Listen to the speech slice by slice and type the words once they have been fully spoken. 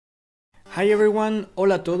Hi everyone,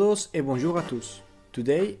 hola a todos et bonjour à tous.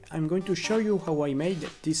 Today I'm going to show you how I made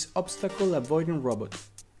this obstacle avoiding robot.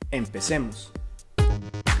 Empecemos!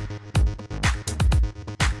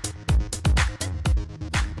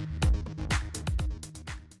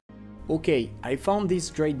 Okay, I found this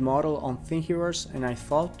great model on Thingiverse and I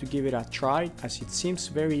thought to give it a try as it seems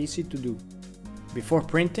very easy to do. Before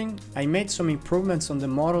printing, I made some improvements on the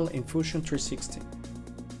model in Fusion 360.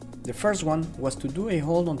 The first one was to do a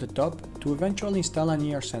hole on the top to eventually install an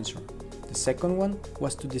ear sensor. The second one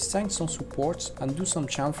was to design some supports and do some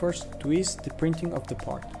chamfers to ease the printing of the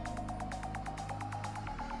part.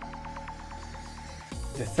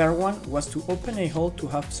 The third one was to open a hole to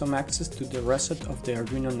have some access to the reset of the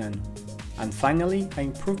Arduino Nano. And finally, I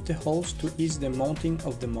improved the holes to ease the mounting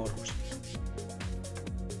of the motors.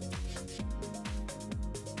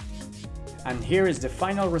 And here is the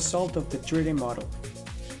final result of the 3D model.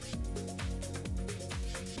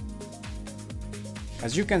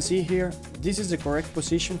 As you can see here, this is the correct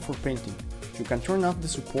position for printing. You can turn off the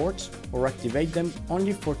supports or activate them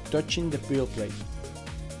only for touching the build plate.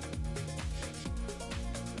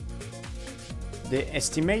 The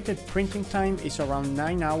estimated printing time is around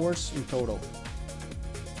 9 hours in total.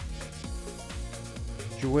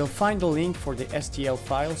 You will find the link for the STL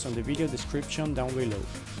files on the video description down below.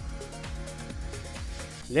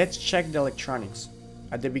 Let's check the electronics.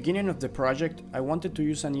 At the beginning of the project, I wanted to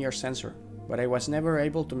use an ear sensor, but I was never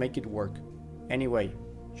able to make it work. Anyway,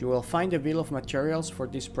 you will find the bill of materials for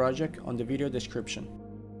this project on the video description.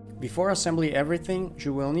 Before assembling everything,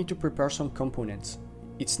 you will need to prepare some components.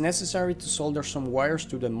 It's necessary to solder some wires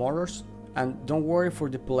to the motors, and don't worry for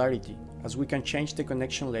the polarity, as we can change the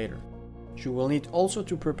connection later. You will need also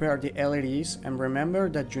to prepare the LEDs, and remember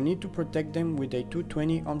that you need to protect them with a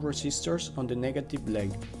 220 ohm resistors on the negative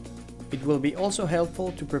leg. It will be also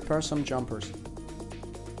helpful to prepare some jumpers.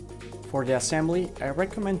 For the assembly, I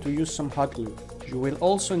recommend to use some hot glue. You will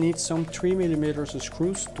also need some 3mm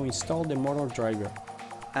screws to install the motor driver,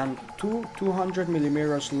 and two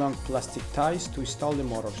 200mm long plastic ties to install the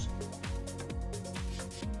motors.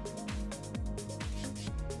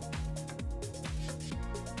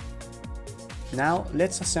 Now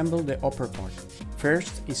let's assemble the upper part.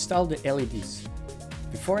 First, install the LEDs.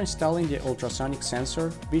 Before installing the ultrasonic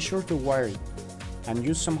sensor, be sure to wire it, and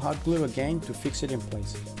use some hot glue again to fix it in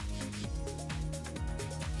place.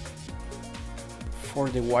 For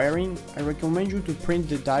the wiring, I recommend you to print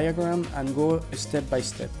the diagram and go step by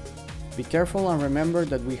step. Be careful and remember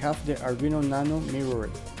that we have the Arduino Nano mirrored.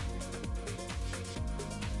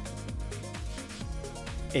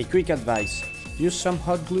 A quick advice, use some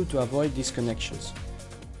hot glue to avoid disconnections.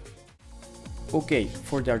 Okay,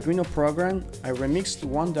 for the Arduino program, I remixed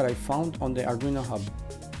one that I found on the Arduino Hub.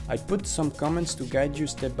 I put some comments to guide you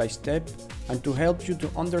step by step and to help you to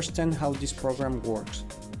understand how this program works.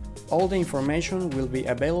 All the information will be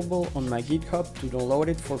available on my GitHub to download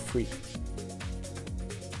it for free.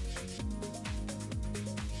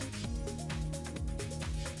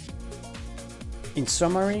 In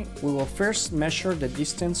summary, we will first measure the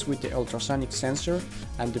distance with the ultrasonic sensor,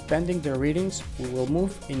 and depending the readings, we will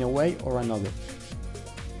move in a way or another.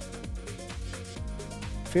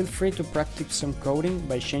 Feel free to practice some coding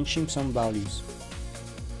by changing some values.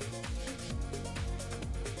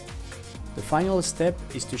 The final step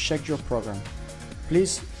is to check your program.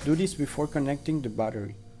 Please do this before connecting the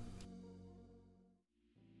battery.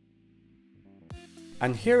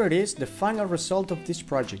 And here it is, the final result of this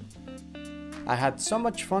project. I had so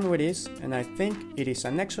much fun with this, and I think it is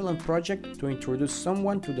an excellent project to introduce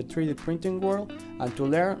someone to the 3D printing world and to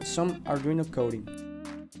learn some Arduino coding.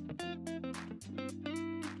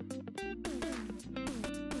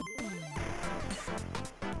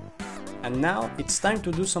 And now it's time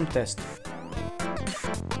to do some tests.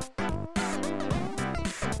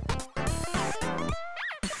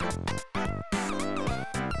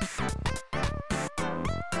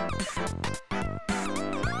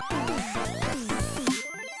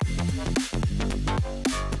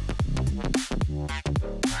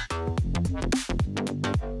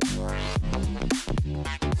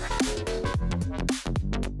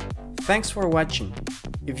 Thanks for watching.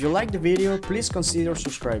 If you like the video, please consider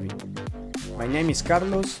subscribing. My name is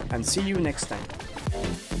Carlos, and see you next time.